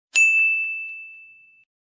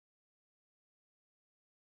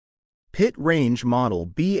PITT range model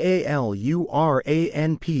BALURANPF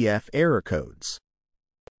error codes.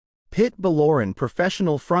 PITT Baluran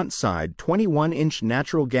professional front side 21-inch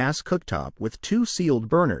natural gas cooktop with 2 sealed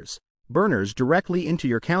burners directly into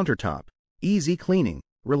your countertop, easy cleaning,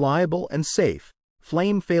 reliable and safe,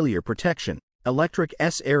 flame failure protection, electric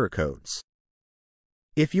S error codes.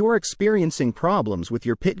 If you are experiencing problems with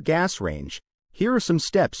your PITT gas range, here are some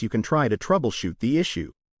steps you can try to troubleshoot the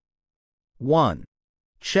issue. 1.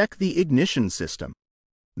 Check the ignition system.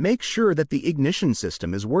 Make sure that the ignition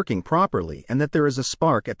system is working properly and that there is a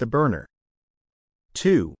spark at the burner.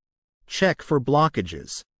 2. Check for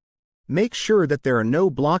blockages. Make sure that there are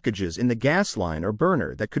no blockages in the gas line or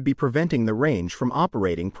burner that could be preventing the range from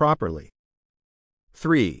operating properly.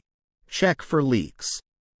 3. Check for leaks.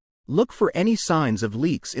 Look for any signs of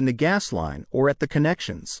leaks in the gas line or at the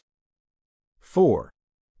connections. 4.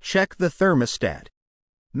 Check the thermostat.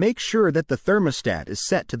 Make sure that the thermostat is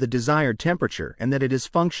set to the desired temperature and that it is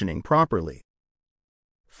functioning properly.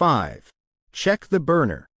 5. Check the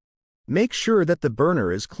burner. Make sure that the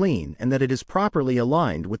burner is clean and that it is properly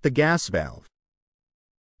aligned with the gas valve.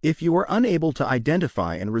 If you are unable to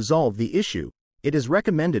identify and resolve the issue, it is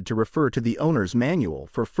recommended to refer to the owner's manual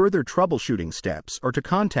for further troubleshooting steps or to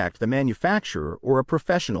contact the manufacturer or a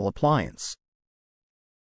professional appliance.